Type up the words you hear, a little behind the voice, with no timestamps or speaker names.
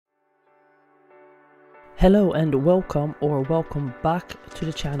Hello and welcome back to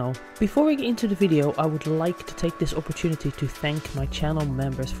the channel. Before we get into the video, I would like to take this opportunity to thank my channel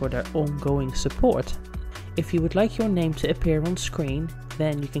members for their ongoing support. If you would like your name to appear on screen,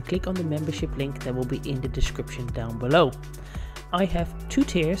 then you can click on the membership link that will be in the description down below. I have two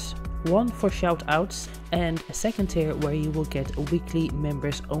tiers, one for shout outs and a second tier where you will get weekly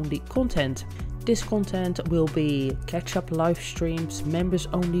members only content. This content will be catch-up live streams, members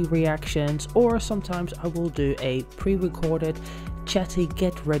only reactions, or sometimes I will do a pre-recorded chatty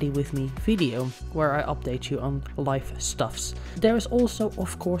get ready with me video where I update you on life stuffs. There is also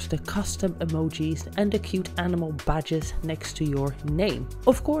of course the custom emojis and the cute animal badges next to your name.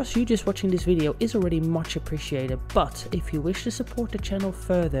 Of course, you just watching this video is already much appreciated, but if you wish to support the channel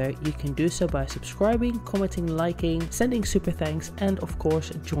further, you can do so by subscribing, commenting, liking, sending super thanks, and of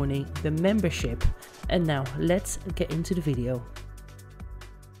course joining the membership. And now let's get into the video.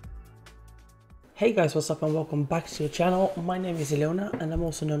 Hey guys, what's up and welcome back to the channel. My name is Ilona and I'm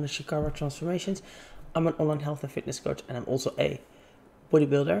also known as Chikara Transformations. I'm an online health and fitness coach and I'm also a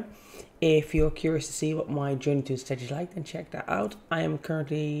bodybuilder. If you're curious to see what my journey to the stage is like, then check that out. I am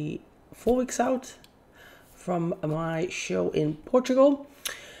currently 4 weeks out from my show in Portugal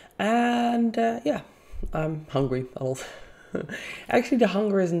and yeah, I'm hungry a lot. Actually, the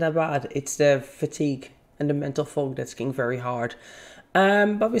hunger isn't that bad. It's the fatigue and the mental fog that's getting very hard.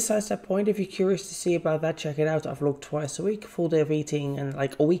 But besides that point, if you're curious to see about that, check it out. I vlog twice a week, full day of eating and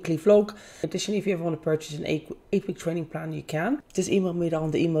like a weekly vlog. Additionally, if you ever want to purchase an 8-week training plan, you can. Just email me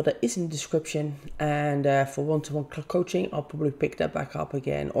down the email that is in the description. And for one-to-one coaching, I'll probably pick that back up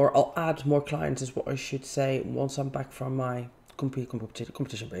again. Or I'll add more clients is what I should say once I'm back from my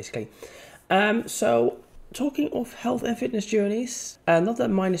competition basically. So talking of health and fitness journeys, not that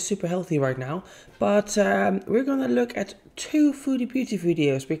mine is super healthy right now, but we're gonna look at 2 Foodie beauty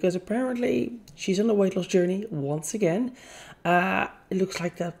videos because apparently she's on a weight loss journey once again. It looks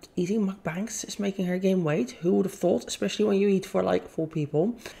like that eating mukbangs is making her gain weight. Who would have thought, especially when you eat for like 4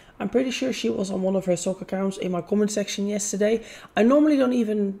 people. I'm pretty sure she was on one of her stock accounts in my comment section yesterday. I normally don't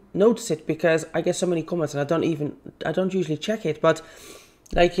even notice it because I get so many comments and I don't usually check it, but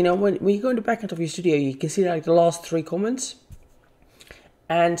like, you know, when you go in the back end of your studio, you can see like the last 3 comments.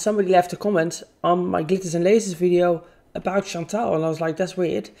 And somebody left a comment on my glitters and lasers video about Chantal. And I was like, that's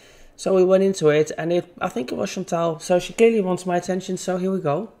weird. So we went into it and I think it was Chantal. So she clearly wants my attention. So here we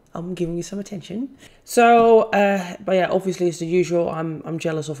go. I'm giving you some attention. So, but yeah, obviously it's the usual. I'm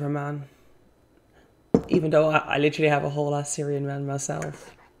jealous of her man. Even though I literally have a whole ass Syrian man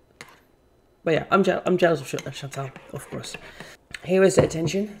myself. But yeah, I'm jealous of Chantal, of course. Here is the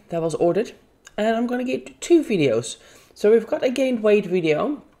attention that was ordered, and I'm going to get 2 videos. So we've got a gained weight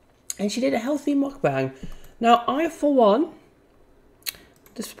video, and she did a healthy mukbang. Now I, for one,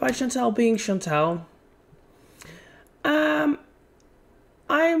 despite Chantal being Chantal, I'm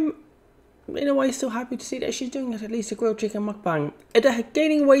in a way still happy to see that she's doing at least a grilled chicken mukbang. The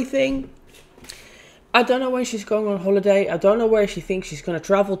gaining weight thing, I don't know when she's going on holiday. I don't know where she thinks she's going to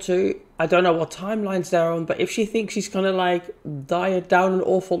travel to. I don't know what timelines they're on. But if she thinks she's going to like diet down an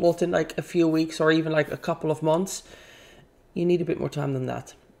awful lot in like a few weeks or even like a couple of months, you need a bit more time than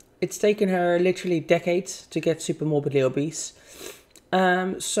that. It's taken her literally decades to get super morbidly obese.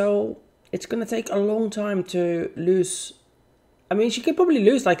 So it's going to take a long time to lose. I mean, she could probably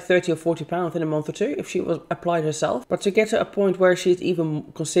lose like 30 or 40 pounds in a month or 2 if she was applied herself. But to get to a point where she's even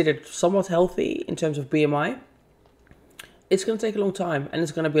considered somewhat healthy in terms of BMI, it's going to take a long time. And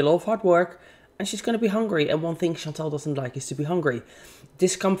it's going to be a lot of hard work. And she's going to be hungry. And one thing Chantal doesn't like is to be hungry.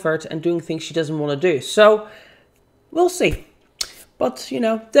 Discomfort and doing things she doesn't want to do. So, we'll see. But, you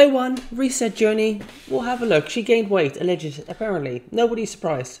know, day 1, reset journey. We'll have a look. She gained weight, allegedly, apparently. Nobody's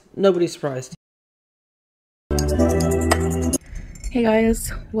surprised. Nobody's surprised. Hey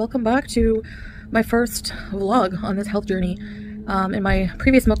guys, welcome back to my first vlog on this health journey. In my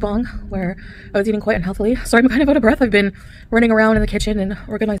previous mukbang, where I was eating quite unhealthily, so I'm kind of out of breath. I've been running around in the kitchen and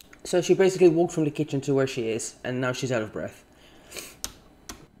organizing. So she basically walked from the kitchen to where she is, and now she's out of breath.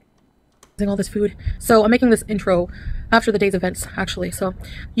 All this food. So I'm making this intro after the day's events, actually. So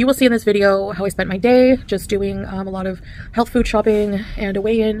you will see in this video how I spent my day, just doing a lot of health food shopping and a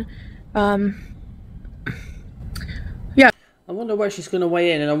weigh-in. I wonder where she's going to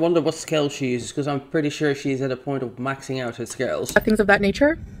weigh in, and I wonder what scale she uses, because I'm pretty sure she's at a point of maxing out her scales. Things of that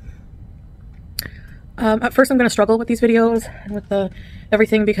nature. At first I'm going to struggle with these videos and with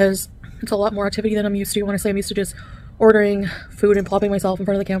everything because it's a lot more activity than I'm used to. When I say I'm used to just ordering food and plopping myself in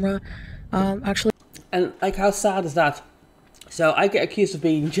front of the camera, actually. And like, how sad is that? So I get accused of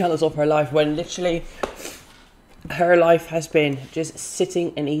being jealous of her life when literally her life has been just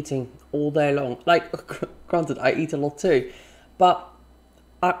sitting and eating all day long. Like, granted, I eat a lot too, but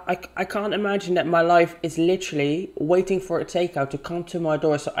I can't imagine that my life is literally waiting for a takeout to come to my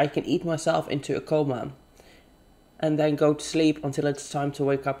door so I can eat myself into a coma and then go to sleep until it's time to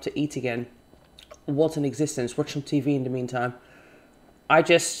wake up to eat again. What an existence. Watch some TV in the meantime. I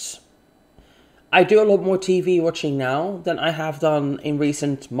do a lot more TV watching now than I have done in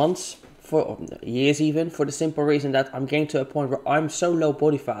recent months, for years even, for the simple reason that I'm getting to a point where I'm so low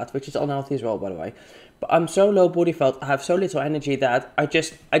body fat, which is unhealthy as well, by the way. But I'm so low body fat, I have so little energy that I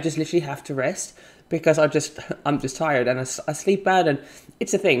just literally have to rest because I'm just tired and I sleep bad, and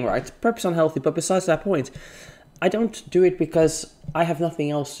it's a thing, right? Purpose unhealthy, but besides that point, I don't do it because I have nothing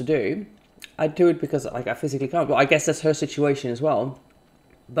else to do. I do it because like I physically can't. Well, I guess that's her situation as well.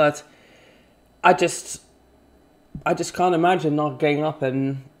 But I just can't imagine not getting up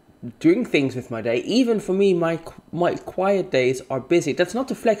and doing things with my day. Even for me, my quiet days are busy. That's not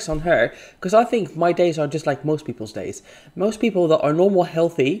to flex on her, because I think my days are just like most people's days. Most people that are normal,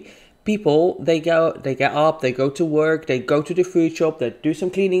 healthy people, they get up, they go to work, they go to the food shop, they do some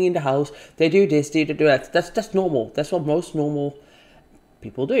cleaning in the house, they do this, they do that. That's normal. That's what most normal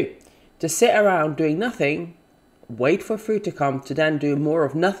people do. To sit around doing nothing, wait for food to come, to then do more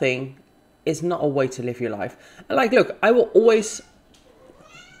of nothing, is not a way to live your life. And like, look, I will always...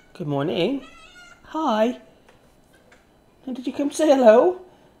 Good morning. Hi. Did you come say hello?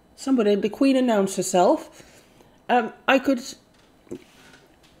 Somebody, the Queen announced herself. I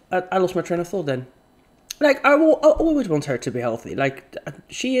lost my train of thought then. Like, I always want her to be healthy. Like,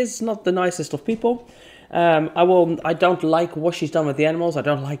 she is not the nicest of people. I don't like what she's done with the animals. I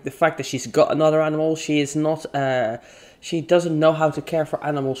don't like the fact that she's got another animal. She is not, she doesn't know how to care for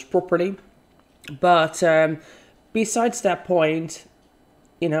animals properly. But, besides that point,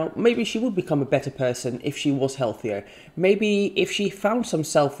 you know, maybe she would become a better person if she was healthier. Maybe if she found some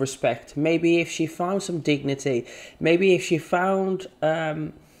self-respect. Maybe if she found some dignity. Maybe if she found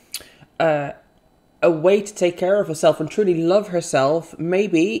a way to take care of herself and truly love herself,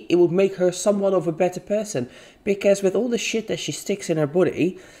 maybe it would make her somewhat of a better person. Because with all the shit that she sticks in her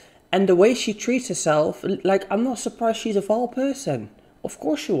body and the way she treats herself, like, I'm not surprised she's a vile person. Of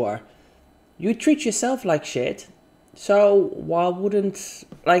course you are. You treat yourself like shit. So why would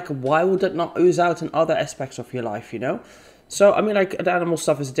it not ooze out in other aspects of your life, you know? So, I mean, like, the animal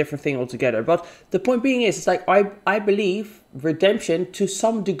stuff is a different thing altogether. But the point being is, it's like, I believe redemption to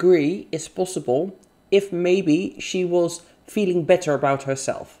some degree is possible if maybe she was feeling better about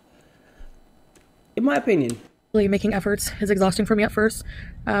herself. In my opinion. Really, making efforts is exhausting for me at first,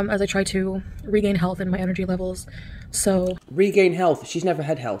 as I try to regain health and my energy levels. So... Regain health. She's never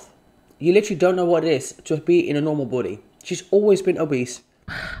had health. You literally don't know what it is to be in a normal body. She's always been obese.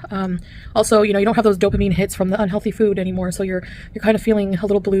 Also, you know, you don't have those dopamine hits from the unhealthy food anymore, so you're kind of feeling a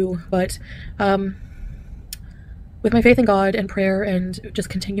little blue. But with my faith in God and prayer and just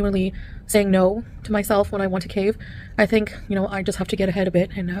continually saying no to myself when I want to cave, I think, you know, I just have to get ahead a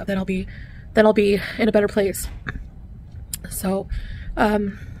bit, and then I'll be in a better place. So,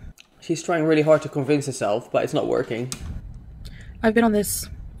 she's trying really hard to convince herself, but it's not working. I've been on this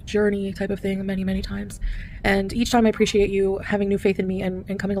journey type of thing many times, and each time I appreciate you having new faith in me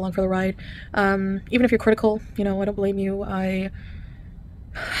and coming along for the ride. Even if you're critical, you know, I don't blame you. I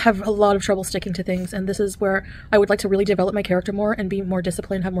have a lot of trouble sticking to things, and this is where I would like to really develop my character more and be more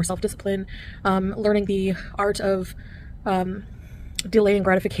disciplined, have more self-discipline, learning the art of delaying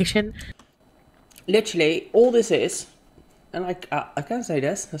gratification. Literally, all this is, and I can say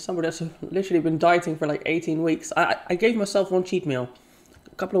this, as somebody that's literally been dieting for like 18 weeks, I gave myself one cheat meal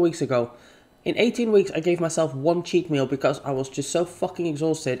a couple of weeks ago. In 18 weeks, I gave myself one cheat meal because I was just so fucking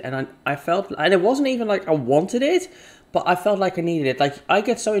exhausted, and I felt, and it wasn't even like I wanted it, but I felt like I needed it. Like, I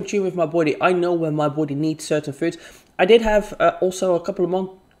get so in tune with my body. I know when my body needs certain foods. I did have also a couple of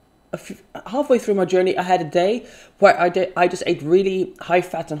months, halfway through my journey, I had a day where I just ate really high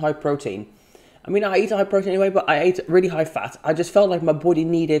fat and high protein. I mean, I eat high protein anyway, but I ate really high fat. I just felt like my body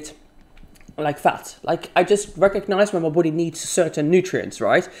needed, like, fat. Like, I just recognized when my body needs certain nutrients,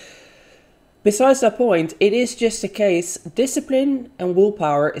 right? Besides that point, it is just a case, discipline and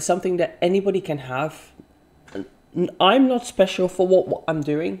willpower is something that anybody can have. I'm not special for what I'm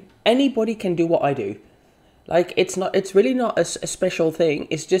doing. Anybody can do what I do. Like, it's really not a special thing.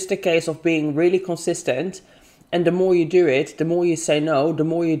 It's just a case of being really consistent. And the more you do it, the more you say no, the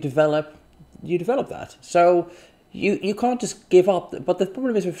more you develop that. So you can't just give up. But the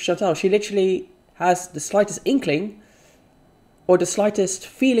problem is with Chantal, she literally has the slightest inkling or the slightest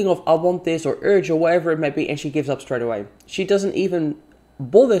feeling of I want this or urge or whatever it may be, and she gives up straight away. She doesn't even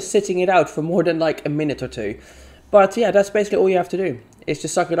bother sitting it out for more than like a minute or two. But yeah, that's basically all you have to do. Is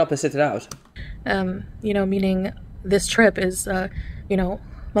just suck it up and sit it out. You know, meaning this trip is, you know,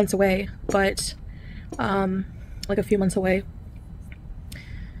 months away, but, like a few months away.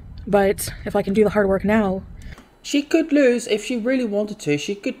 But if I can do the hard work now... She could lose, if she really wanted to,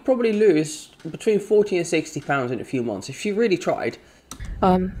 she could probably lose between 40 and 60 pounds in a few months, if she really tried.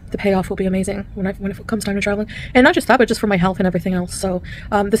 The payoff will be amazing when it comes time to traveling. And not just that, but just for my health and everything else. So,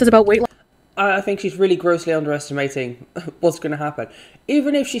 this is about weight loss. I think she's really grossly underestimating what's going to happen.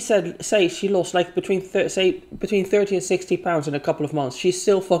 Even if she say she lost like between 30 and 60 pounds in a couple of months, she's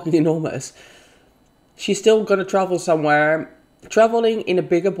still fucking enormous. She's still going to travel somewhere. Traveling in a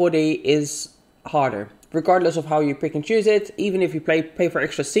bigger body is harder, regardless of how you pick and choose it. Even if you pay for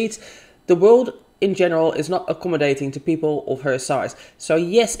extra seats, the world in general is not accommodating to people of her size. So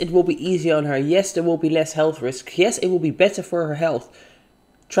yes, it will be easier on her. Yes, there will be less health risk. Yes, it will be better for her health.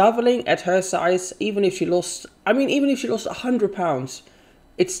 Traveling at her size, even if she lost 100 pounds,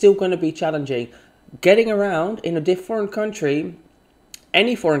 it's still going to be challenging. Getting around in a foreign country,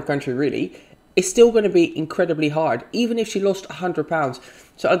 any foreign country really, is still going to be incredibly hard, even if she lost 100 pounds.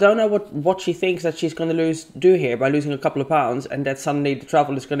 So I don't know what she thinks that she's going to do here by losing a couple of pounds, and that suddenly the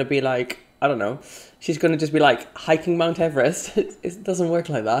travel is going to be like, I don't know, she's going to just be like hiking Mount Everest. It doesn't work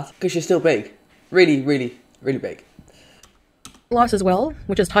like that, because she's still big. Really, really, really big. Loss as well,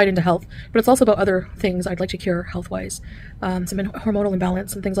 which is tied into health, but it's also about other things I'd like to cure health-wise. Some hormonal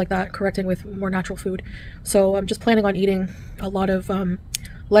imbalance and things like that, correcting with more natural food. So I'm just planning on eating a lot of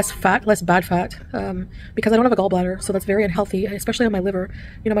less bad fat, because I don't have a gallbladder, so that's very unhealthy, especially on my liver.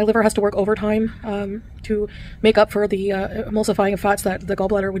 You know, my liver has to work overtime to make up for the emulsifying of fats that the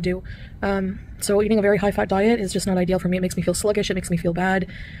gallbladder would do. So eating a very high-fat diet is just not ideal for me. It makes me feel sluggish, it makes me feel bad.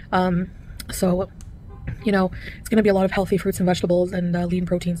 So, you know, it's going to be a lot of healthy fruits and vegetables and lean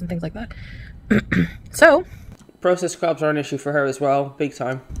proteins and things like that. So, processed carbs are an issue for her as well, big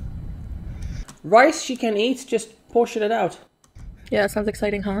time. Rice she can eat, just portion it out. Yeah, sounds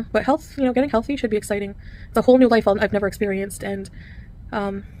exciting, huh? But health, you know, getting healthy should be exciting. It's a whole new life I've never experienced, and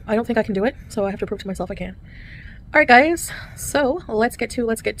I don't think I can do it, so I have to prove to myself I can. All right, guys, so let's get this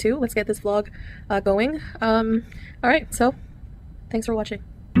vlog going. All right, so thanks for watching.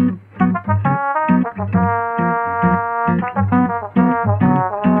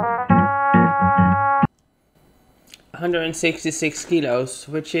 166 kilos,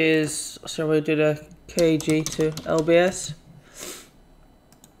 which is, so we did a kg to lbs.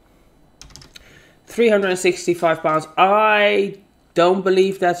 365 pounds. I don't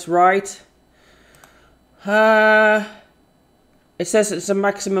believe that's right. It says it's a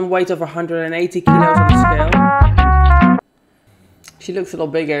maximum weight of 180 kilos on the scale. She looks a lot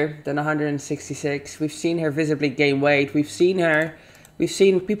bigger than 166. We've seen her visibly gain weight. We've seen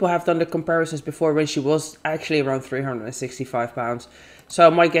people have done the comparisons before when she was actually around 365 pounds.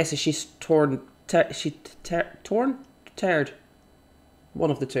 So my guess is she's teared. One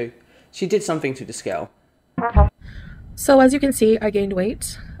of the two. She did something to the scale. So as you can see, I gained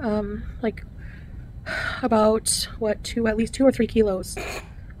weight, like about what, at least 2 or 3 kilos.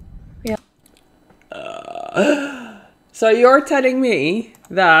 Yeah. So you're telling me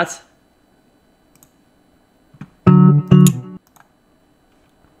that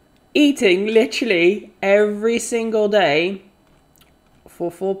eating literally every single day for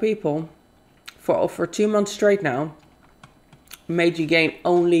 4 people for 2 months straight now made you gain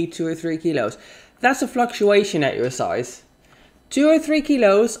only 2 or 3 kilos. That's a fluctuation at your size. 2 or 3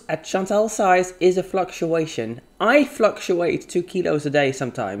 kilos at Chantal's size is a fluctuation. I fluctuate 2 kilos a day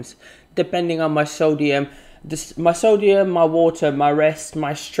sometimes, depending on my sodium, my water, my rest,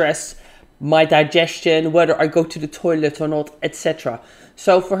 my stress, my digestion, whether I go to the toilet or not, etc.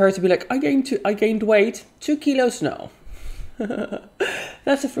 So for her to be like, I gained weight, 2 kilos, no.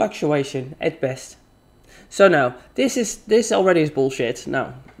 That's a fluctuation at best. So no, this already is bullshit.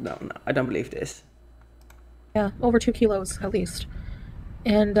 No, I don't believe this. Yeah, over 2 kilos at least.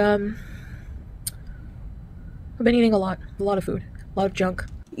 And I've been eating a lot of food, a lot of junk.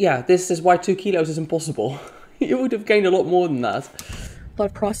 Yeah, this is why 2 kilos is impossible. You would have gained a lot more than that. A lot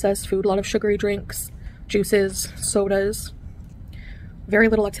of processed food, a lot of sugary drinks, juices, sodas, very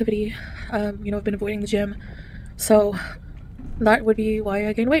little activity. You know, I've been avoiding the gym. So that would be why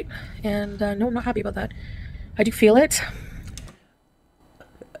I gained weight. And no, I'm not happy about that. I do feel it.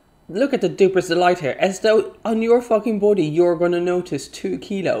 Look at the duper's delight here. As though on your fucking body you're going to notice 2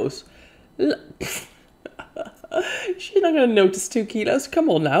 kilos. She's not going to notice 2 kilos. Come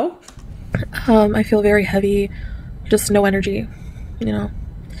on now. I feel very heavy. Just no energy, you know.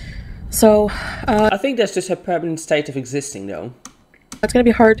 So, I think that's just her permanent state of existing though. It's going to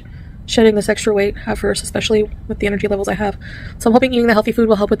be hard shedding this extra weight at first, especially with the energy levels I have. So I'm hoping eating the healthy food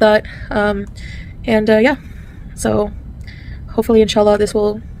will help with that. Yeah, so hopefully, inshallah, this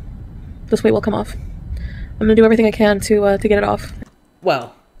weight will come off. I'm gonna do everything I can to get it off.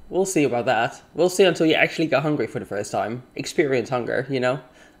 Well, we'll see about that. We'll see until you actually get hungry for the first time. Experience hunger, you know.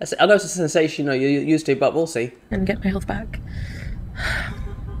 I know it's a sensation you're used to, but we'll see. And get my health back.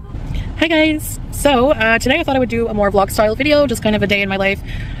 Hi guys! So today I thought I would do a more vlog style video, just kind of a day in my life.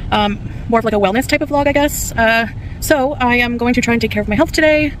 More of like a wellness type of vlog, I guess. So I am going to try and take care of my health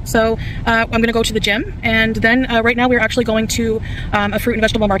today. So I'm going to go to the gym, and then right now we're actually going to a fruit and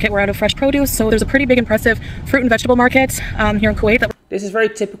vegetable market. We're out of fresh produce, so there's a pretty big impressive fruit and vegetable market here in Kuwait. This is very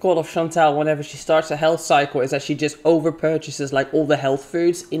typical of Chantal whenever she starts a health cycle, is that she just over purchases like all the health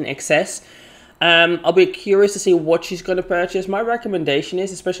foods in excess. I'll be curious to see what she's going to purchase. My recommendation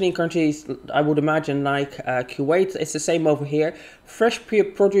is, especially in countries, I would imagine, like Kuwait, it's the same over here. Fresh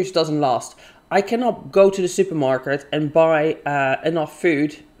produce doesn't last. I cannot go to the supermarket and buy enough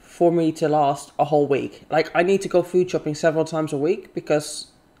food for me to last a whole week. Like, I need to go food shopping several times a week because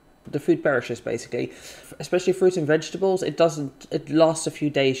the food perishes, basically. Especially fruits and vegetables, it lasts a few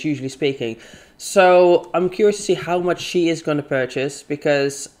days, usually speaking. So I'm curious to see how much she is going to purchase,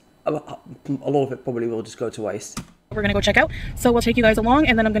 because a lot of it probably will just go to waste. We're gonna go check out, so we'll take you guys along,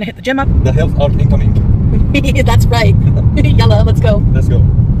 and then I'm gonna hit the gym up. The health are incoming. That's right. Yalla, let's go. Let's go.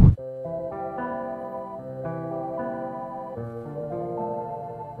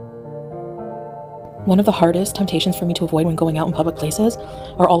 One of the hardest temptations for me to avoid when going out in public places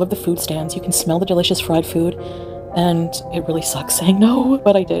are all of the food stands. You can smell the delicious fried food, and it really sucks saying no,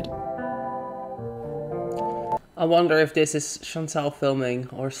 but I did. I wonder if this is Chantal filming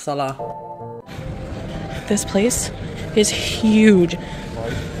or Salah. This place is huge.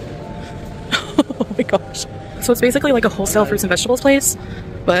 Oh my gosh. So it's basically like a wholesale fruits and vegetables place,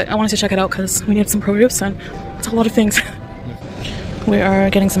 but I wanted to check it out because we need some produce and it's a lot of things. We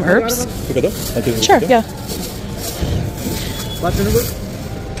are getting some herbs. Together? Sure, yeah.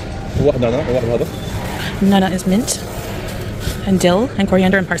 What nana? What other? Nana is mint and dill and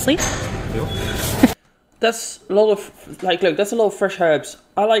coriander and parsley. That's a lot of, like, look, that's a lot of fresh herbs.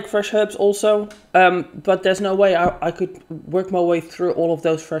 I like fresh herbs also, but there's no way I could work my way through all of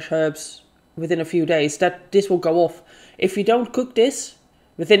those fresh herbs within a few days. This will go off. If you don't cook this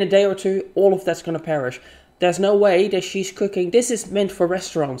within a day or two, all of that's going to perish. There's no way that she's cooking. This is meant for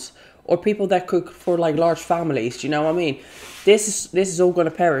restaurants or people that cook for like large families. Do you know what I mean? This is all going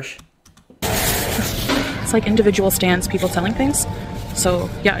to perish. It's like individual stands, people selling things. So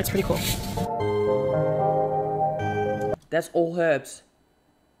yeah, it's pretty cool. That's all herbs.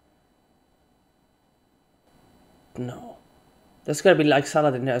 No. There's going to be like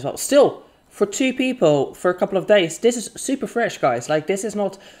salad in there as well. Still, for 2 people, for a couple of days, this is super fresh, guys. Like, this is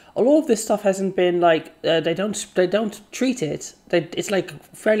not... A lot of this stuff hasn't been like... They don't treat it. It's like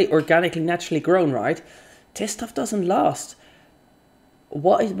fairly organically, naturally grown, right? This stuff doesn't last.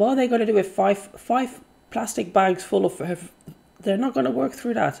 What are they going to do with five plastic bags full of... They're not going to work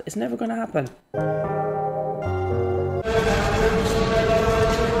through that. It's never going to happen.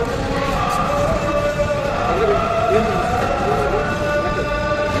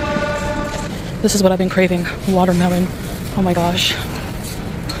 This is what I've been craving, watermelon. Oh my gosh.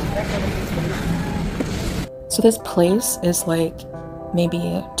 So this place is like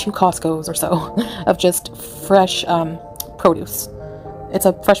maybe 2 Costco's or so of just fresh produce. It's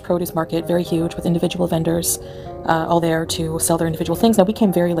a fresh produce market, very huge, with individual vendors all there to sell their individual things. Now we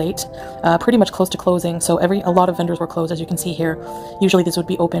came very late, pretty much close to closing, so a lot of vendors were closed, as you can see here. Usually this would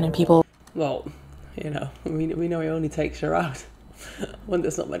be open and people... Well, you know, we know he only takes her out when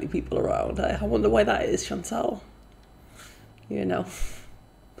there's not many people around. I wonder why that is, Chantal. You know,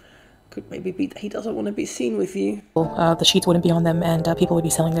 could maybe be that he doesn't want to be seen with you. The sheets wouldn't be on them, and people would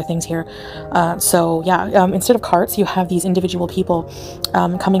be selling their things here. So yeah, instead of carts, you have these individual people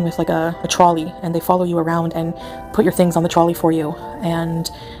coming with like a trolley, and they follow you around and put your things on the trolley for you. And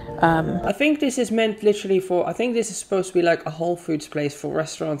I think this is meant literally for, I think this is supposed to be like a Whole Foods place for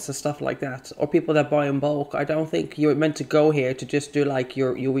restaurants and stuff like that, or people that buy in bulk. I don't think you're meant to go here to just do like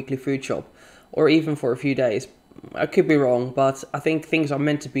your weekly food shop, or even for a few days. I could be wrong, but I think things are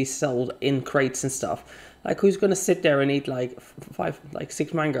meant to be sold in crates and stuff. Like, who's going to sit there and eat like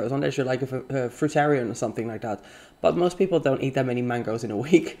 6 mangoes unless you're like a fruitarian or something like that? But most people don't eat that many mangoes in a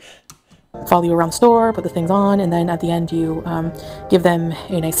week. Follow you around the store, put the things on, and then at the end you give them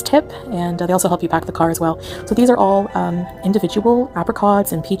a nice tip, and they also help you pack the car as well. So these are all individual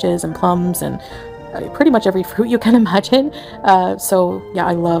apricots and peaches and plums and pretty much every fruit you can imagine. So yeah,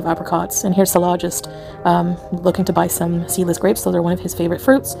 I love apricots. And here's Salah just looking to buy some seedless grapes. Those are one of his favorite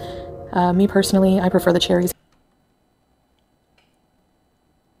fruits. Me personally, I prefer the cherries.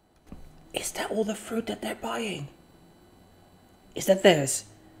 Is that all the fruit that they're buying? Is that theirs?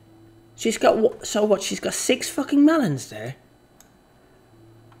 She's got what? So what? She's got 6 fucking melons there.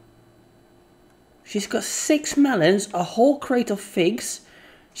 She's got 6 melons, a whole crate of figs.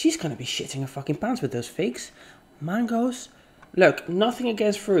 She's gonna be shitting her fucking pants with those figs. Mangoes. Look, nothing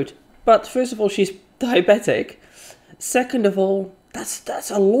against fruit, but first of all, she's diabetic. Second of all,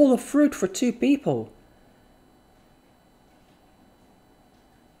 that's a lot of fruit for 2 people.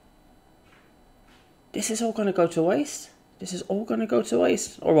 This is all gonna go to waste. This is all gonna go to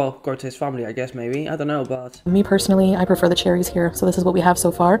waste. Or well, go to his family, I guess, maybe. I don't know, but... Me personally, I prefer the cherries here. So this is what we have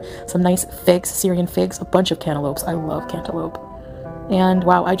so far. Some nice figs, Syrian figs, a bunch of cantaloupes. I love cantaloupe. And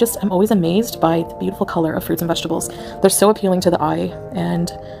wow, I'm always amazed by the beautiful color of fruits and vegetables. They're so appealing to the eye,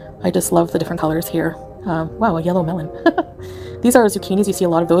 and I just love the different colors here. Wow, a yellow melon. These are zucchinis. You see a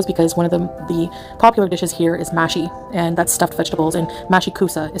lot of those because one of the popular dishes here is mashi, and that's stuffed vegetables, and mashi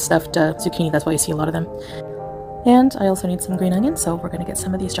kusa is stuffed zucchini. That's why you see a lot of them. And I also need some green onions, so we're going to get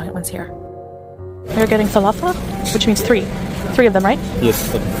some of these giant ones here. We're getting falafel, which means 3. 3 of them, right?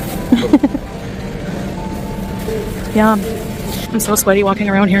 Yes. Yum. I'm so sweaty walking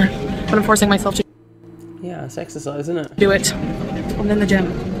around here, but I'm forcing myself to... Yeah, it's exercise, isn't it? Do it. I'm in the gym.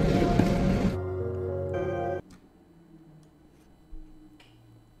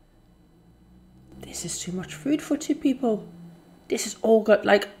 This is too much food for 2 people. This is all got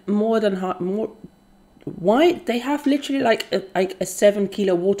like more than more. Why? They have literally like a 7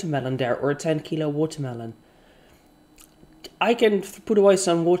 kilo watermelon there, or a 10 kilo watermelon. I can put away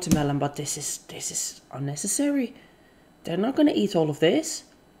some watermelon, but this is unnecessary. They're not gonna eat all of this.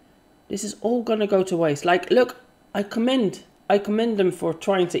 This is all gonna go to waste. Like, look, I commend them for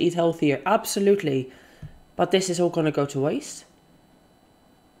trying to eat healthier, absolutely. But this is all gonna go to waste.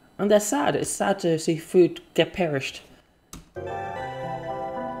 And that's sad. It's sad to see food get perished.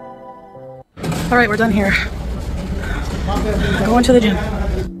 Alright, we're done here. Going to the gym.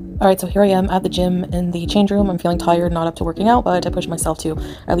 Alright, so here I am at the gym in the change room. I'm feeling tired, not up to working out, but I push myself to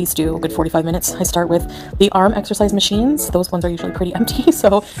at least do a good 45 minutes. I start with the arm exercise machines. Those ones are usually pretty empty,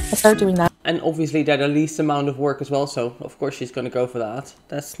 so I start doing that. And obviously they're the least amount of work as well, so of course she's going to go for that.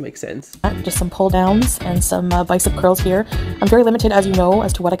 That makes sense. Just some pull downs and some bicep curls here. I'm very limited, as you know,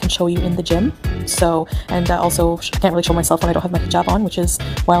 as to what I can show you in the gym. So, and also I can't really show myself when I don't have my hijab on, which is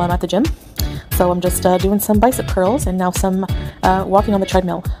while I'm at the gym. So I'm just doing some bicep curls and now some walking on the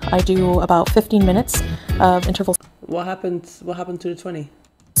treadmill. I do about 15 minutes of intervals. What happened to the 20?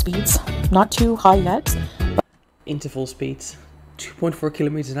 Speeds, not too high yet. But interval speeds, 2.4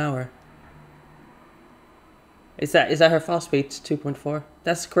 kilometers an hour. Is that her fast speed? 2.4.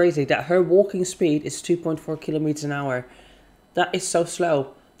 That's crazy. That her walking speed is 2.4 kilometers an hour. That is so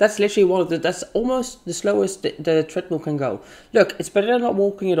slow. That's literally that's almost the slowest the treadmill can go. Look, it's better than not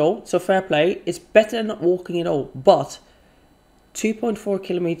walking at all, so fair play. It's better than not walking at all, but 2.4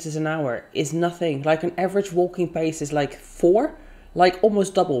 kilometers an hour is nothing. Like an average walking pace is like 4, like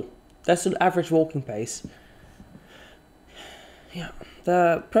almost double. That's an average walking pace. Yeah,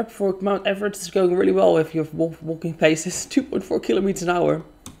 the prep for Mount Everest is going really well if your walking pace is 2.4 kilometers an hour.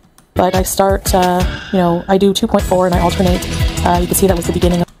 But I start, I do 2.4 and I alternate. You can see that was the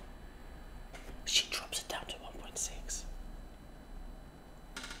beginning. She drops it down to 1.6.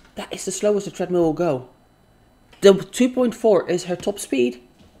 That is the slowest the treadmill will go. The 2.4 is her top speed.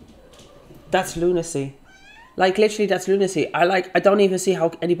 That's lunacy. Like, literally, that's lunacy. I don't even see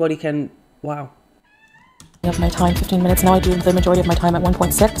how anybody can... Wow. Of my time, 15 minutes. Now I do the majority of my time at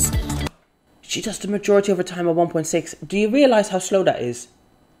 1.6. She does the majority of her time at 1.6. Do you realize how slow that is?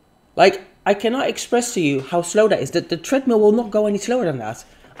 Like, I cannot express to you how slow that is. The treadmill will not go any slower than that.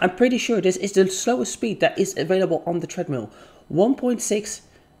 I'm pretty sure this is the slowest speed that is available on the treadmill. 1.6.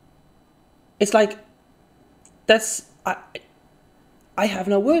 It's like, that's... I have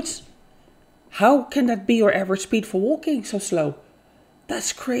no words. How can that be your average speed for walking so slow?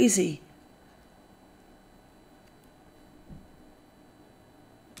 That's crazy.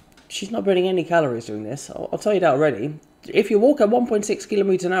 She's not burning any calories doing this. I'll tell you that already. If you walk at 1.6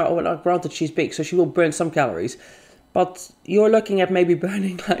 kilometers an hour, well, granted she's big, so she will burn some calories. But you're looking at maybe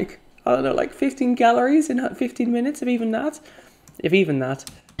burning like, I don't know, like 15 calories in 15 minutes, if even that. If even that.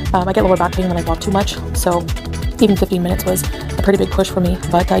 I get lower back pain when I walk too much, so even 15 minutes was a pretty big push for me.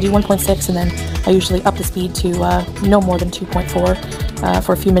 But I do 1.6 and then I usually up the speed to no more than 2.4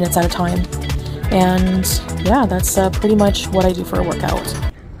 for a few minutes at a time. And yeah, that's pretty much what I do for a workout.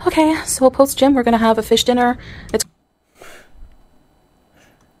 Okay, so post-gym we're going to have a fish dinner.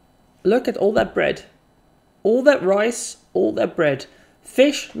 Look at all that bread. All that rice, all that bread.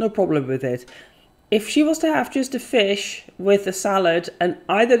 Fish, no problem with it. If she was to have just the fish with the salad and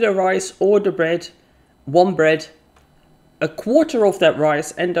either the rice or the bread, one bread, a quarter of that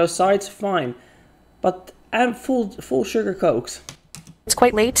rice and those sides, fine. But and full sugar cokes. It's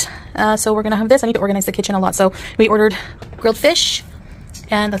quite late, so we're gonna have this. I need to organize the kitchen a lot. So we ordered grilled fish,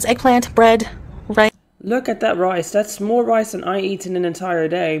 and that's eggplant, bread, rice. Look at that rice. That's more rice than I eat in an entire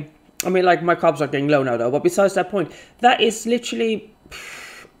day. I mean, like, my carbs are getting low now though, but besides that point, that is literally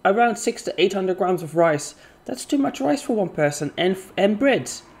around 600 to 800 grams of rice. That's too much rice for one person. And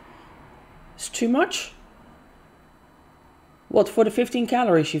bread. It's too much. What, for the 15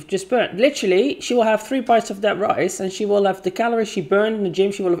 calories you've just burned? Literally, she will have 3 bites of that rice, and she will have the calories she burned in the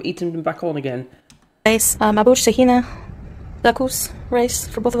gym, she will have eaten them back on again. Rice, mabush, tahina, dakus, rice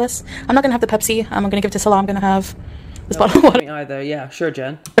for both of us. I'm not going to have the Pepsi. I'm going to give it to Salah. I'm going to have this bottle of water. Me either, yeah, sure,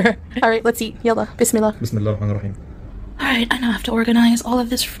 Jen. Alright, let's eat. Yalla, bismillah. Bismillah ar-Rahman ar-Rahim. Alright, I now have to organize all of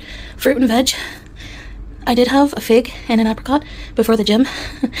this fruit and veg. I did have a fig and an apricot before the gym,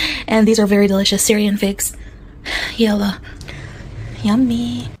 and these are very delicious Syrian figs. Yalla.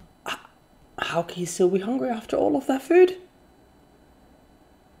 Yummy. How can you still be hungry after all of that food?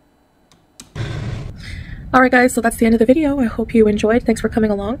 Alright guys, so that's the end of the video. I hope you enjoyed. Thanks for coming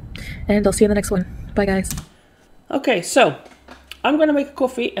along, and I'll see you in the next one. Bye guys. Okay, so I'm gonna make a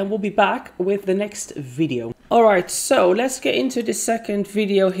coffee and we'll be back with the next video. Alright, so let's get into the second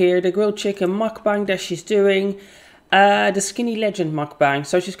video here, the grilled chicken mukbang that she's doing. The Skinny Legend mukbang.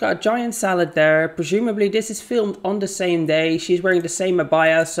 So she's got a giant salad there. Presumably this is filmed on the same day. She's wearing the same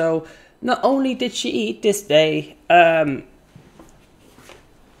abaya. So not only did she eat this day, well,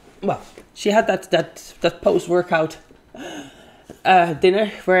 she had that post-workout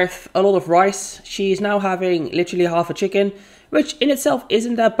dinner with a lot of rice. She's now having literally half a chicken, which in itself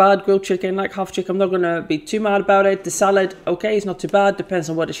isn't that bad. Grilled chicken, like half chicken, I'm not gonna be too mad about it. The salad, okay, it's not too bad, depends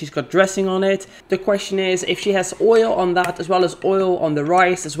on whether she's got dressing on it. The question is if she has oil on that, as well as oil on the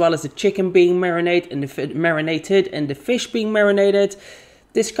rice, as well as the chicken being marinated and the fish being marinated,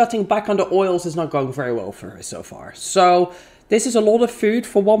 this cutting back on the oils is not going very well for her so far. So this is a lot of food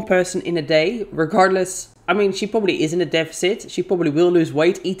for one person in a day, regardless. I mean, she probably is in a deficit. She probably will lose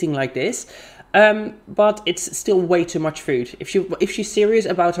weight eating like this. But it's still way too much food. If she's serious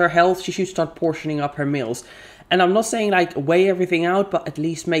about her health, she should start portioning up her meals. And I'm not saying like weigh everything out, but at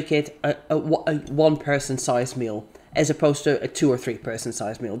least make it a one person size meal as opposed to a 2 or 3 person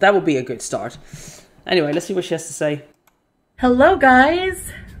size meal. That would be a good start. Anyway, let's see what she has to say. Hello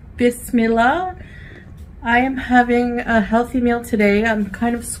guys, bismillah. I am having a healthy meal today. I'm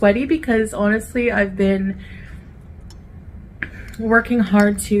kind of sweaty because honestly I've been working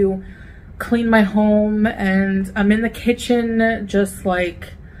hard to clean my home, and I'm in the kitchen just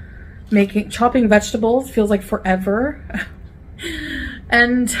like chopping vegetables. Feels like forever.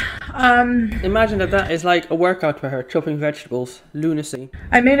 And imagine that is like a workout for her, chopping vegetables. Lunacy.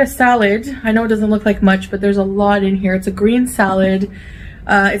 I made a salad. I know it doesn't look like much, but there's a lot in here. It's a green salad.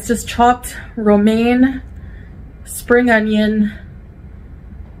 It's just chopped romaine, spring onion,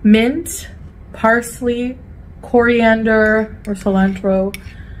 mint, parsley, coriander or cilantro,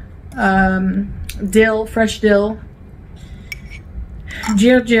 dill, fresh dill,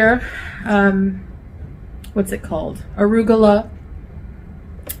 jirjir, what's it called? Arugula,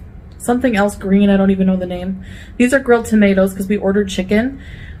 something else green, I don't even know the name. These are grilled tomatoes because we ordered chicken.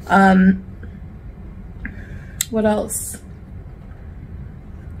 What else?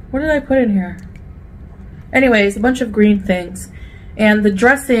 What did I put in here? Anyways, a bunch of green things. And the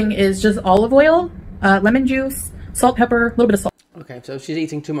dressing is just olive oil, lemon juice, salt, pepper, a little bit of salt. Okay, so she's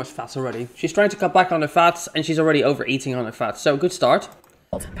eating too much fats already. She's trying to cut back on her fats and she's already overeating on her fats. So good start.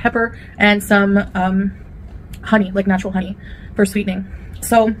 Pepper and some honey, like natural honey for sweetening.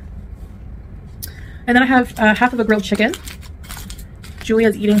 So, and then I have half of a grilled chicken.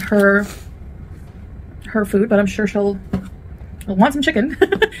 Julia's eating her food, but I'm sure she'll want some chicken.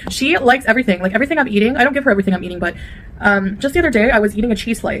 She likes everything, like everything I'm eating. I don't give her everything I'm eating, but just the other day I was eating a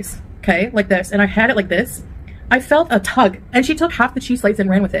cheese slice, okay, like this, and I had it like this. I felt a tug, and she took half the cheese slice and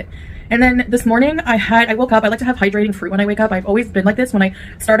ran with it. And then this morning I woke up. I like to have hydrating fruit when I wake up. I've always been like this when I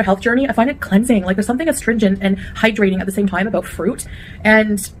start a health journey. I find it cleansing. Like there's something astringent and hydrating at the same time about fruit.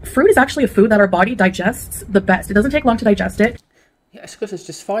 And fruit is actually a food that our body digests the best. It doesn't take long to digest it. Yeah, it's because it's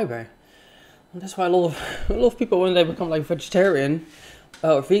just fiber. And that's why a lot of people, when they become like vegetarian,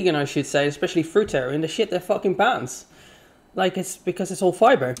 or vegan I should say, especially fruitarian, they shit their fucking pants. Like it's because it's all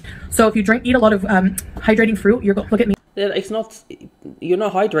fiber. So if you eat a lot of hydrating fruit, look at me. It's not, you're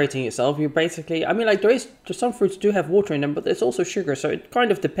not hydrating yourself. You're basically, I mean, like there's some fruits do have water in them, but there's also sugar. So it kind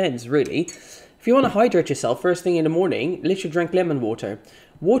of depends really. If you want to hydrate yourself first thing in the morning, literally drink lemon water.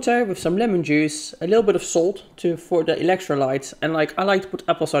 Water with some lemon juice, a little bit of salt for the electrolytes, and like I like to put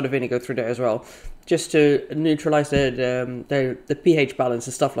apple cider vinegar through there as well, just to neutralize the pH balance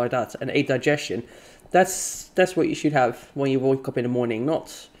and stuff like that, and aid digestion. That's what you should have when you wake up in the morning,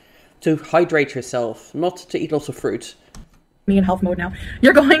 not to hydrate yourself, not to eat lots of fruit. Me in health mode now.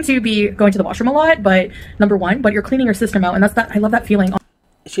 You're going to be going to the washroom a lot, but number one, but you're cleaning your system out, and I love that feeling.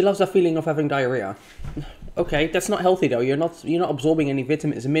 She loves that feeling of having diarrhea. Okay, that's not healthy though. You're not absorbing any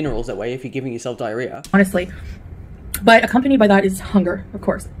vitamins and minerals that way if you're giving yourself diarrhea. Honestly. But accompanied by that is hunger, of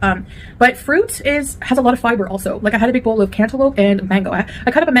course. But fruit has a lot of fiber also. Like I had a big bowl of cantaloupe and mango. I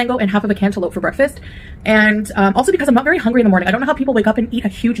cut up a mango and half of a cantaloupe for breakfast. And also because I'm not very hungry in the morning. I don't know how people wake up and eat a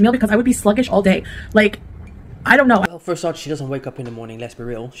huge meal because I would be sluggish all day. Like, I don't know. Well, first off, she doesn't wake up in the morning, let's be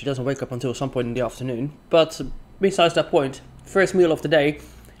real. She doesn't wake up until some point in the afternoon. But besides that point, first meal of the day,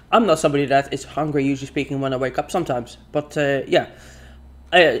 I'm not somebody that is hungry, usually speaking, when I wake up sometimes. But yeah,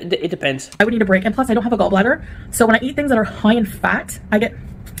 it depends. I would need a break. And plus, I don't have a gallbladder. So when I eat things that are high in fat, I get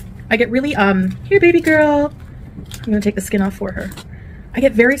really, here, baby girl. I'm going to take the skin off for her. I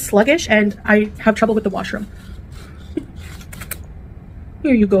get very sluggish and I have trouble with the washroom.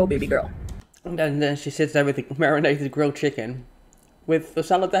 Here you go, baby girl. And then she sits there with the marinated grilled chicken with a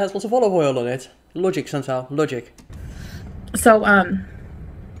salad that has lots of olive oil on it. Logic, Chantal, logic. So,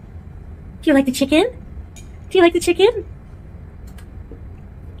 do you like the chicken? Do you like the chicken?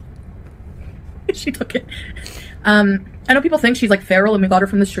 She took it. I know people think she's like feral and we got her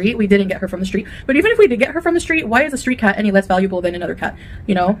from the street. We didn't get her from the street. But even if we did get her from the street, why is a street cat any less valuable than another cat?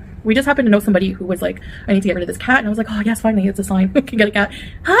 You know? We just happened to know somebody who was like, I need to get rid of this cat. And I was like, oh yes, finally, it's a sign. We can get a cat.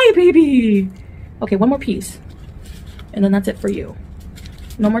 Hi, baby! Okay, one more piece. And then that's it for you.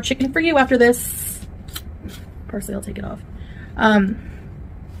 No more chicken for you after this. Parsley, I'll take it off.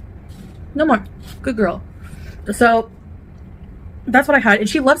 No more. Good girl. So that's what I had, and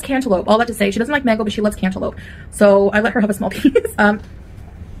she loves cantaloupe. All that to say, she doesn't like mango, but she loves cantaloupe. So I let her have a small piece.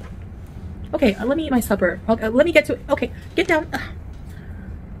 Okay, let me eat my supper. Let me get to it. Okay, get down.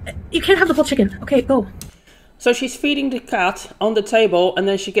 You can't have the whole chicken. Okay, go. So she's feeding the cat on the table, and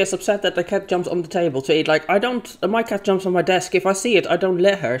then she gets upset that the cat jumps on the table to eat. Like, my cat jumps on my desk. If I see it, I don't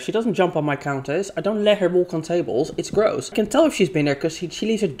let her. She doesn't jump on my counters. I don't let her walk on tables. It's gross. I can tell if she's been there because she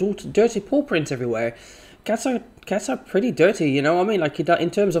leaves her dirty paw prints everywhere. Cats are pretty dirty, you know what I mean? Like, in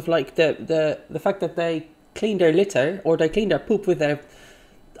terms of like the fact that they clean their litter or they clean their poop with their,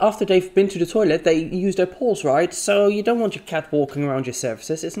 after they've been to the toilet, they use their paws, right? So you don't want your cat walking around your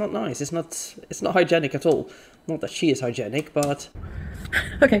surfaces. It's not nice. It's not hygienic at all. Not that she is hygienic, but...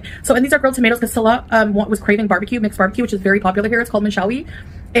 Okay, so and these are grilled tomatoes because Scylla was craving barbecue, mixed barbecue, which is very popular here. It's called Mishawi.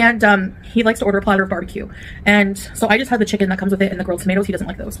 And he likes to order a platter of barbecue. And so I just had the chicken that comes with it and the grilled tomatoes. He doesn't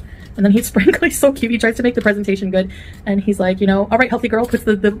like those. And then he's sprinkling, so cute. He tries to make the presentation good. And he's like, you know, all right, healthy girl, puts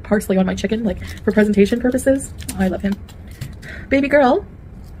the parsley on my chicken, like, for presentation purposes. Oh, I love him. Baby girl,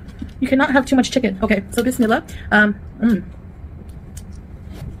 you cannot have too much chicken. Okay, so bismillah.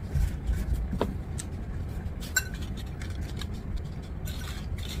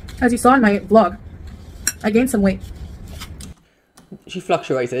 As you saw in my vlog, I gained some weight. She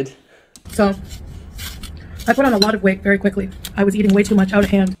fluctuated. So, I put on a lot of weight very quickly. I was eating way too much out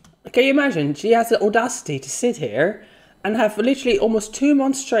of hand. Can you imagine? She has the audacity to sit here and have literally almost 2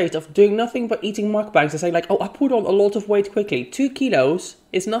 months straight of doing nothing but eating mukbangs and saying like, oh, I put on a lot of weight quickly. 2 kilos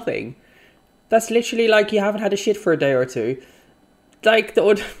is nothing. That's literally like you haven't had a shit for a day or two. Like,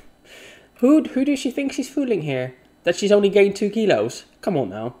 who does she think she's fooling here? That she's only gained 2 kilos? Come on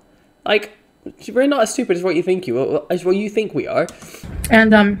now. Like, we're not as stupid as what you think we are.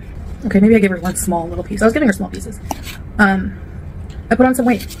 And, okay, maybe I gave her one small little piece. I was giving her small pieces. I put on some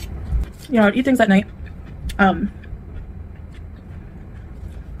weight. You know, I'd eat things at night.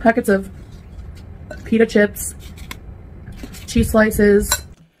 Packets of pita chips, cheese slices.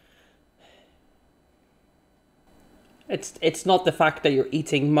 It's not the fact that you're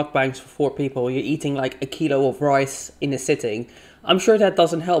eating mukbangs for 4 people. You're eating like a kilo of rice in a sitting. I'm sure that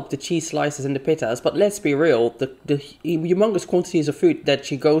doesn't help the cheese slices and the pitas, but let's be real, the humongous quantities of food that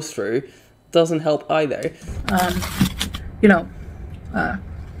she goes through doesn't help either. You know, a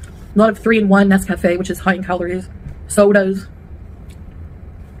lot of 3-in-1 Nescafe, which is high in calories, sodas.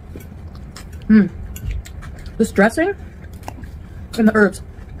 This dressing and the herbs.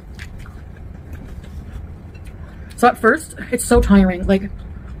 So at first, it's so tiring, like,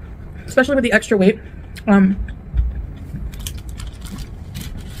 especially with the extra weight.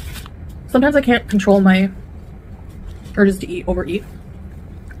 Sometimes I can't control my urges to overeat.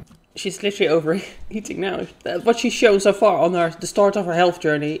 She's literally overeating now. What she's shown so far on the start of her health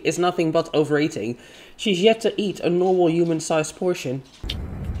journey is nothing but overeating. She's yet to eat a normal human-sized portion.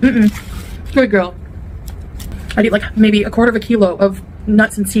 Good girl. I'd eat like maybe 1/4 kilo of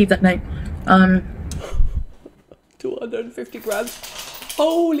nuts and seeds at night. 250 grams.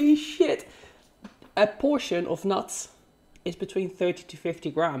 Holy shit! A portion of nuts is between 30 to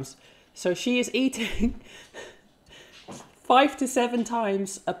 50 grams. So she is eating 5 to 7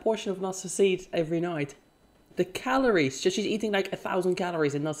 times a portion of nuts and seeds every night. The calories, so she's eating like 1,000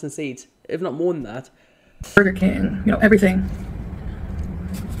 calories in nuts and seeds, if not more than that. Burger King, you know, everything.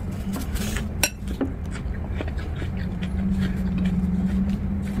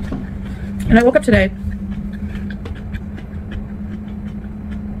 And I woke up today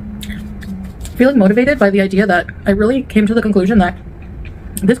feeling motivated by the idea that I really came to the conclusion that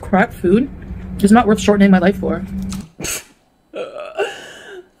this crap food is not worth shortening my life for.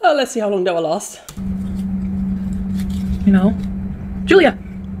 Let's see how long that will last. You know? Julia!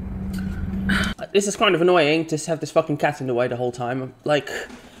 This is kind of annoying to have this fucking cat in the way the whole time. Like,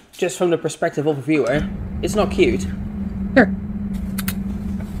 just from the perspective of a viewer, it's not cute. Here.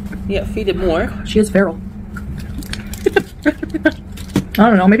 Yeah, feed it more. She is feral. I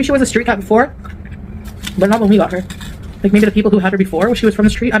don't know, maybe she was a street cat before, but not when we got her. Like maybe the people who had her before when she was from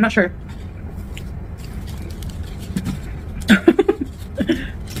the street, I'm not sure.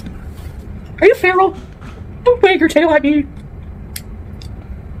 Are you feral? Don't wag your tail at me.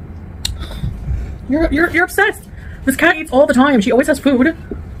 You're obsessed. This cat eats all the time. She always has food.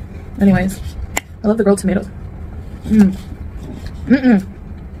 Anyways, I love the grilled tomatoes.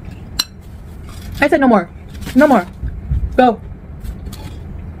 I said no more. No more. Go.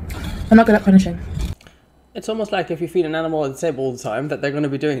 I'm not good at punishing. It's almost like if you feed an animal at the table all the time, that they're going to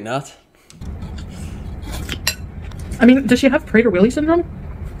be doing that. I mean, does she have Prader-Willi syndrome?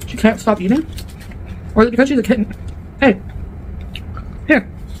 She can't stop eating? Or is it because she's a kitten? Hey. Here.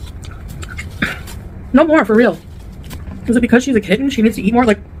 No more, for real. Is it because she's a kitten? She needs to eat more?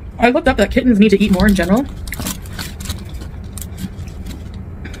 Like, I looked up that kittens need to eat more in general.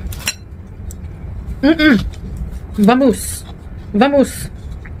 Vamos. Vamos.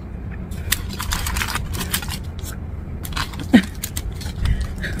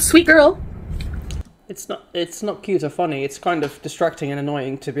 Sweet girl. It's not cute or funny. It's kind of distracting and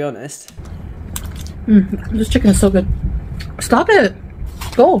annoying, to be honest. This chicken is so good. Stop it.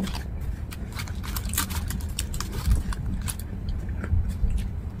 Go.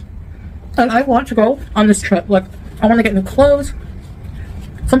 And I want to go on this trip. Like, I want to get new clothes.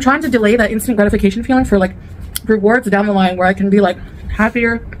 So I'm trying to delay that instant gratification feeling for like rewards down the line where I can be like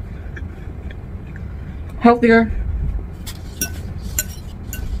happier, healthier.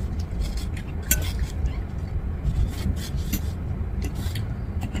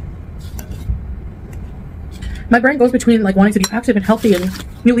 My brain goes between like wanting to be active and healthy and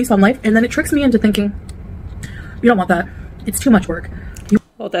new lease on life, and then it tricks me into thinking, you don't want that. It's too much work.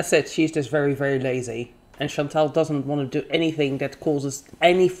 Well, that's it. She's just very, very lazy. And Chantal doesn't want to do anything that causes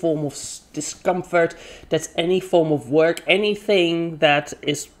any form of discomfort, that's any form of work, anything that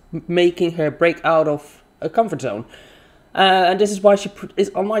is making her break out of a comfort zone. And this is why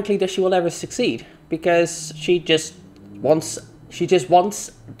it's unlikely that she will ever succeed, because she just wants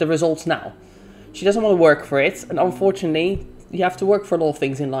the results now. She doesn't want to work for it, and unfortunately, you have to work for a lot of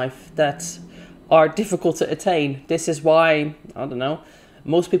things in life that are difficult to attain. This is why, I don't know,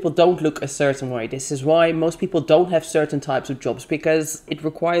 most people don't look a certain way. This is why most people don't have certain types of jobs, because it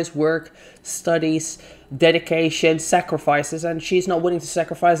requires work, studies, dedication, sacrifices, and she's not willing to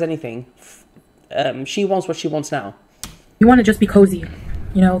sacrifice anything. She wants what she wants now. You want to just be cozy,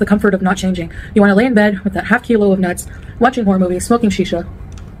 you know, the comfort of not changing. You want to lay in bed with that ½ kilo of nuts, watching horror movies, smoking shisha.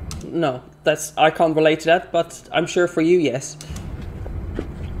 No, I can't relate to that, but I'm sure for you, yes.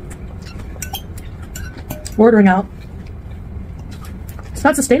 Ordering out. It's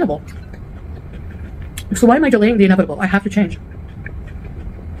not sustainable. So why am I delaying the inevitable? I have to change.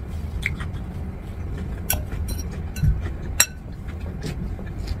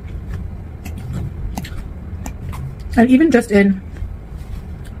 And even just in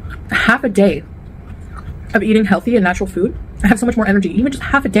half a day of eating healthy and natural food, I have so much more energy. Even just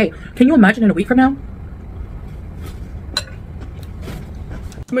half a day. Can you imagine in a week from now?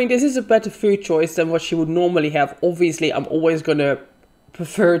 I mean, this is a better food choice than what she would normally have. Obviously, I'm always going to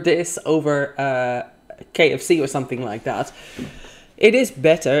prefer this over KFC or something like that. It is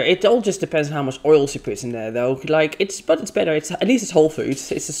better. It all just depends on how much oil she puts in there, though. Like, but it's better. At least it's whole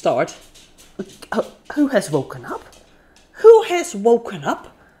foods. It's a start. Who has woken up? Who has woken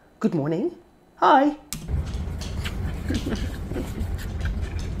up? Good morning. Hi.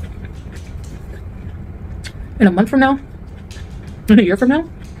 In a month from now? In a year from now?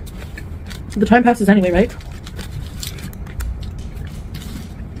 The time passes anyway, right?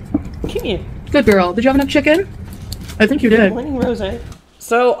 Come here. Good girl. Did you have enough chicken? I think you did. Morning, Rosie.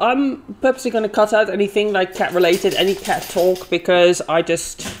 So I'm purposely going to cut out anything like cat related, any cat talk, because I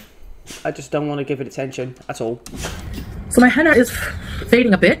just don't want to give it attention at all. So my henna is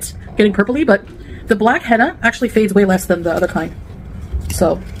fading a bit, getting purpley, but the black henna actually fades way less than the other kind.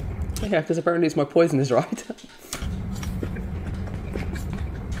 So yeah, because apparently it's more poisonous, right?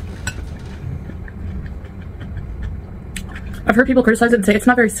 I've heard people criticize it and say it's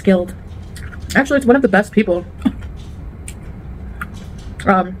not very skilled. Actually, it's one of the best people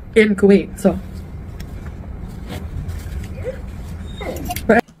in Kuwait, so.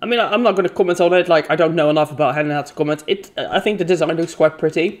 I mean, I'm not going to comment on it, like, I don't know enough about henna to comment. I think the design looks quite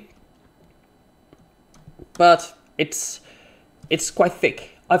pretty. But it's quite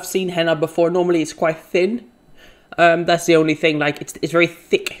thick. I've seen henna before, normally it's quite thin. That's the only thing, like, it's very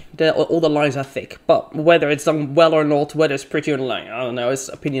thick. All the lines are thick. But whether it's done well or not, whether it's pretty or not, I don't know, it's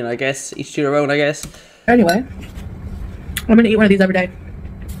opinion, I guess. Each to their own, I guess. Anyway, I'm going to eat one of these every day.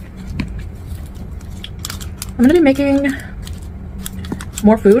 I'm going to be making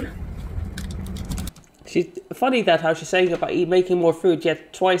more food. She's funny that how she's saying about making more food,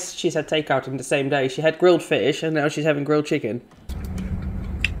 yet twice she's had takeout in the same day. She had grilled fish and now she's having grilled chicken.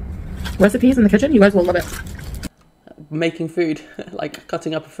 Recipes in the kitchen, you guys will love it. Making food, like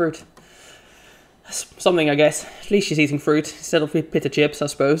cutting up a fruit. Something, I guess. At least she's eating fruit instead of pita chips, I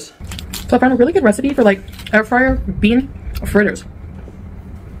suppose. So I found a really good recipe for like air fryer bean fritters.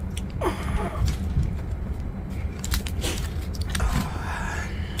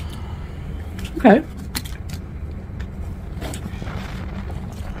 Okay.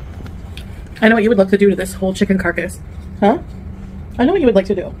 I know what you would love to do to this whole chicken carcass. Huh? I know what you would like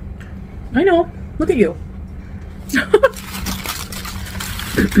to do. I know. Look at you.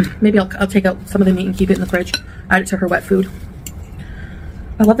 Maybe I'll take out some of the meat and keep it in the fridge. Add it to her wet food.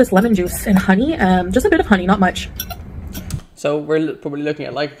 I love this lemon juice and honey. Just a bit of honey, not much. So we're probably looking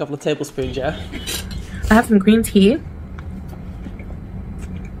at like a couple of tablespoons, yeah? I have some green tea.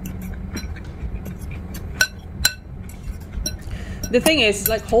 The thing is,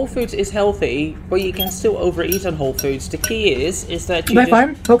 like, Whole Foods is healthy, but you can still overeat on Whole Foods. The key is that you If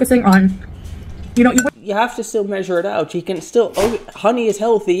I'm focusing on, you know, you have to still measure it out. You can still, honey is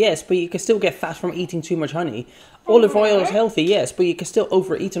healthy, yes, but you can still get fat from eating too much honey. Olive oil is healthy, yes, but you can still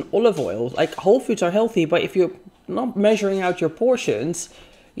overeat on olive oil. Like, Whole Foods are healthy, but if you're not measuring out your portions,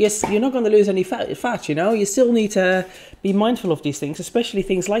 yes, you're not going to lose any fat, you know? You still need to be mindful of these things, especially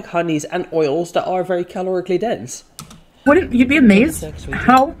things like honeys and oils that are very calorically dense. Wouldn't you be amazed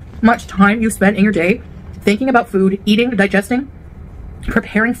how much time you spend in your day thinking about food, eating, digesting,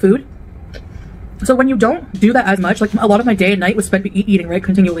 preparing food? So when you don't do that as much, like a lot of my day and night was spent eating, right,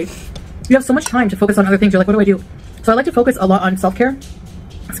 continually. You have so much time to focus on other things. You're like, what do I do? So I like to focus a lot on self-care,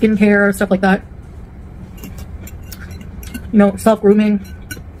 skincare, stuff like that. You know, self-grooming.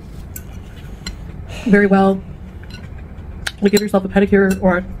 Very well. Like give yourself a pedicure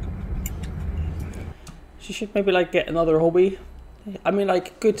or... You should maybe like get another hobby. I mean,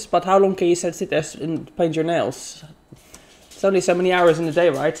 like, good, but how long can you sit there and paint your nails? It's only so many hours in a day,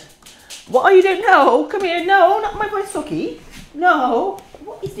 right? What are you doing? No, come here. No, not my sockie. No.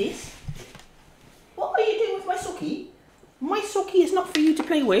 What is this? What are you doing with my sockie? My sockie is not for you to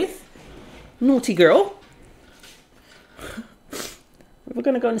play with. Naughty girl. We're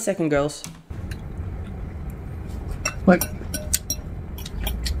gonna go in a second, girls. Like,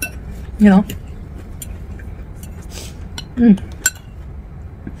 you know.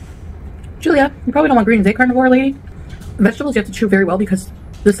 Julia, you probably don't want greens, eh, carnivore lady? Vegetables you have to chew very well because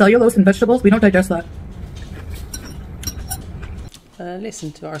the cellulose in vegetables, we don't digest that.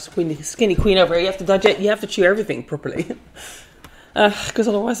 Listen to our skinny queen over here. You have to digest. You have to chew everything properly, because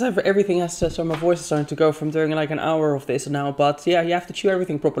otherwise everything has to. So my voice is starting to go from doing like an hour of this now. But yeah, you have to chew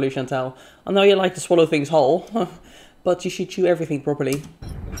everything properly, Chantal. I know you like to swallow things whole, but you should chew everything properly.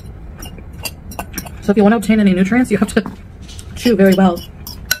 So if you want to obtain any nutrients, you have to chew very well.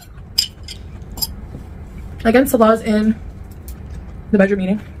 Against the laws in the bedroom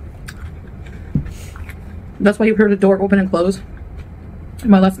eating. That's why you heard the door open and close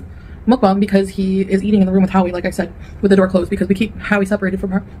in my last mukbang, because he is eating in the room with Howie, like I said, with the door closed, because we keep Howie separated from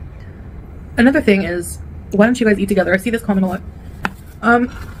her. Another thing is, why don't you guys eat together? I see this comment a lot.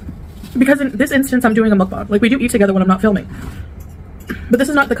 Because in this instance, I'm doing a mukbang. Like, we do eat together when I'm not filming. But this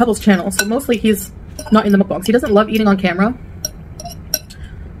is not the couple's channel, so mostly he's not in the mukbangs. He doesn't love eating on camera.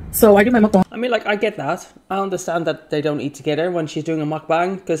 So I do my mukbang. I mean, like, I get that. I understand that they don't eat together when she's doing a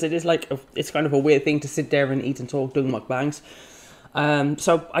mukbang, because it is like, it's kind of a weird thing to sit there and eat and talk doing mukbangs.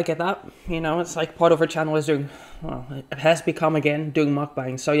 So I get that, you know, it's like part of her channel is doing, well, it has become again doing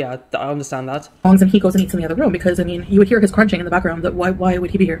mukbangs. So yeah, I understand that. And he goes and eats in the other room because, I mean, you would hear his crunching in the background. That why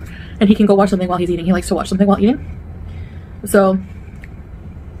would he be here? And he can go watch something while he's eating. He likes to watch something while eating. So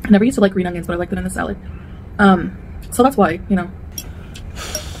I never used to like green onions, but I like them in the salad. So that's why, you know.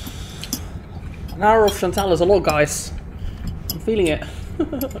 An hour of Chantal is a lot, guys. I'm feeling it.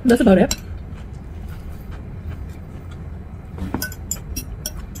 That's about it.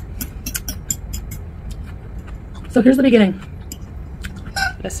 So here's the beginning.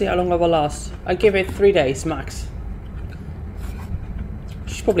 Let's see how long it will last. I give it 3 days max.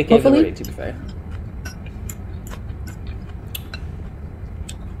 She's probably came already, to be fair.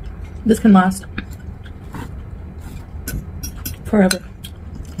 This can last forever.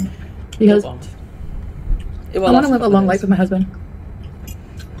 Because I want to live a long life with my husband.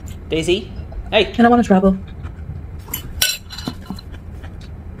 Daisy, hey. And I want to travel.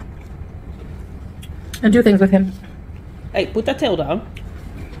 And do things with him. Hey, put that tail down.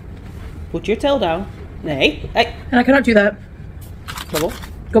 Put your tail down. Hey, hey. And I cannot do that. Trouble.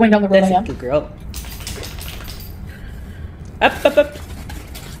 Going down the road I am. Good girl. Up, up, up.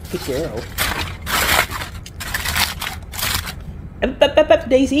 Good girl. Up, up, up, up,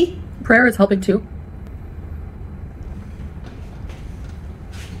 Daisy. Prayer is helping too.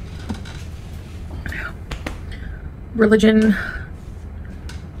 Religion,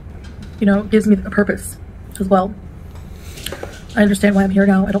 you know, gives me a purpose as well. I understand why I'm here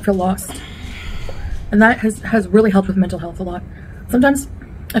now. I don't feel lost. And that has really helped with mental health a lot. Sometimes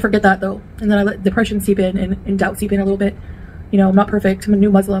I forget that though. And then I let depression seep in and doubt seep in a little bit. You know, I'm not perfect. I'm a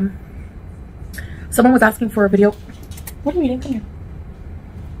new Muslim. Someone was asking for a video. What are you eating? Come here.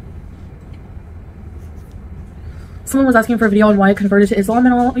 Someone was asking for a video on why I converted to Islam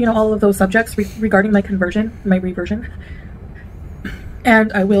and all, you know, all of those subjects regarding my conversion, my reversion.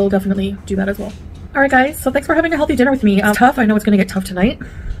 And I will definitely do that as well. All right, guys. So thanks for having a healthy dinner with me. Tough. I know it's going to get tough tonight.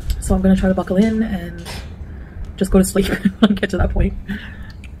 So I'm going to try to buckle in and just go to sleep when I get to that point.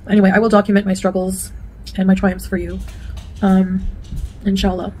 Anyway, I will document my struggles and my triumphs for you.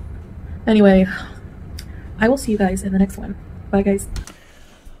 Inshallah. Anyway, I will see you guys in the next one. Bye, guys.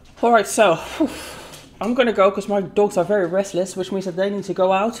 All right, so I'm going to go because my dogs are very restless, which means that they need to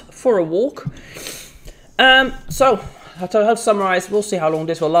go out for a walk. So to summarize, we'll see how long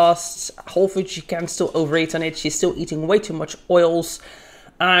this will last. Whole food, she can still overeat on it. She's still eating way too much oils.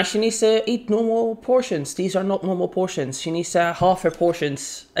 She needs to eat normal portions. These are not normal portions. She needs to half her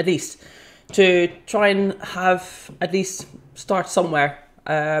portions, at least, to try and have, at least, start somewhere.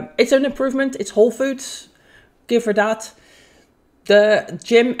 It's an improvement. It's whole foods. Give her that. The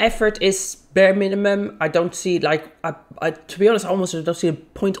gym effort is bare minimum. I don't see, like, to be honest, I almost don't see the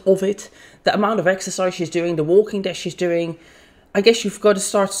point of it. The amount of exercise she's doing, the walking that she's doing, I guess you've got to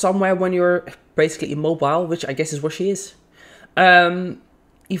start somewhere when you're basically immobile, which I guess is where she is.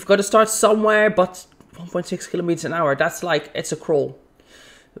 You've got to start somewhere, but 1.6 kilometers an hour, that's like, it's a crawl.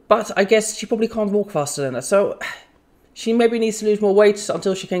 But I guess she probably can't walk faster than that. So she maybe needs to lose more weight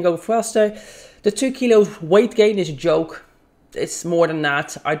until she can go faster. The 2 kilos weight gain is a joke. It's more than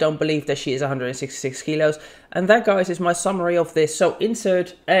that. I don't believe that she is 166 kilos. And that, guys, is my summary of this. So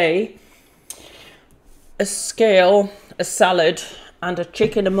insert a scale, a salad, and a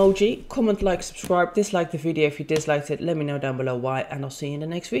chicken emoji. Comment, like, subscribe, dislike the video if you disliked it. Let me know down below why. And I'll see you in the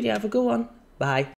next video. Have a good one. Bye.